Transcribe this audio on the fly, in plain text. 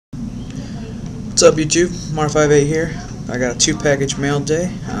What's up, YouTube? Mar58 here. I got a 2-package mail day.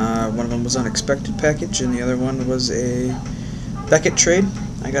 One of them was an unexpected package, and the other one was a Beckett trade.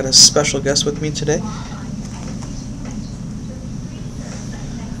 I got a special guest with me today.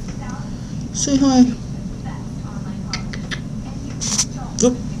 Say hi.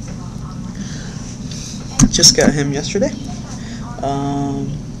 Oop. Just got him yesterday.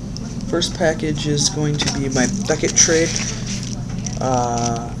 First package is going to be my Beckett trade.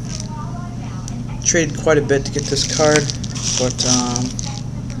 Traded quite a bit to get this card, but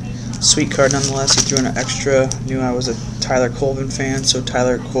sweet card nonetheless. He threw in an extra. Knew I was a Tyler Colvin fan, so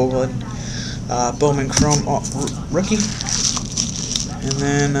Tyler Colvin, Bowman Chrome rookie, and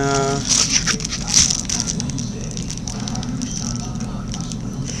then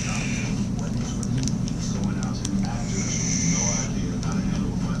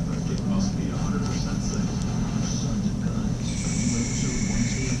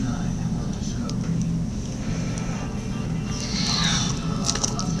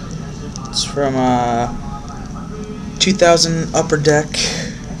it's from 2000 Upper Deck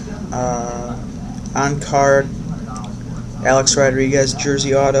on card Alex Rodriguez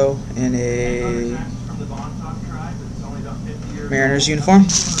jersey auto in a Mariners uniform.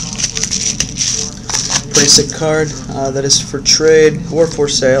 Pretty sick card. That is for trade or for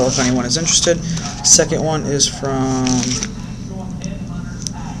sale if anyone is interested. Second one is from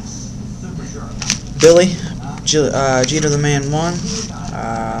Billy, JETERDAMAN1.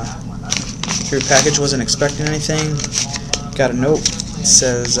 Your package, wasn't expecting anything. Got a note. It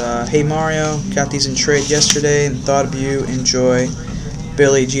says, "Hey Mario, got these in trade yesterday and thought of you. Enjoy,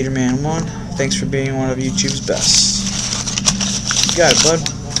 Billy JETERDAMAN1. Thanks for being one of YouTube's best." You got it, bud.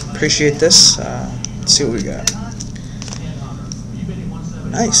 Appreciate this. Let's see what we got.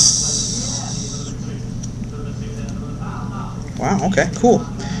 Nice. Wow. Okay. Cool.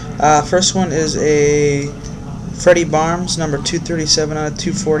 First one is a Freddie Barnes, number 237 out of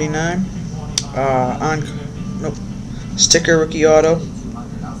 249. Sticker rookie auto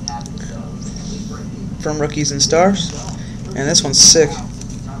from Rookies and Stars, and this one's sick.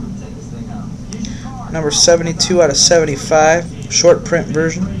 Number 72 out of 75, short print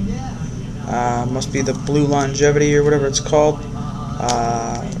version. Must be the Blue Longevity or whatever it's called.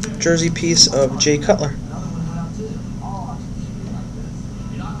 Jersey piece of Jay Cutler.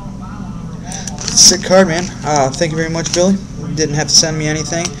 Sick card, man. Thank you very much, Billy. You didn't have to send me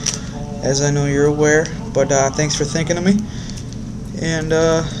anything, as I know you're aware, but thanks for thinking of me. And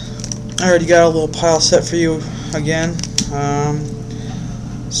I already got a little pile set for you again,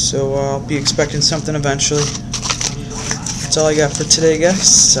 so I'll be expecting something eventually. That's all I got for today,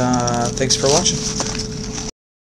 guys. Thanks for watching.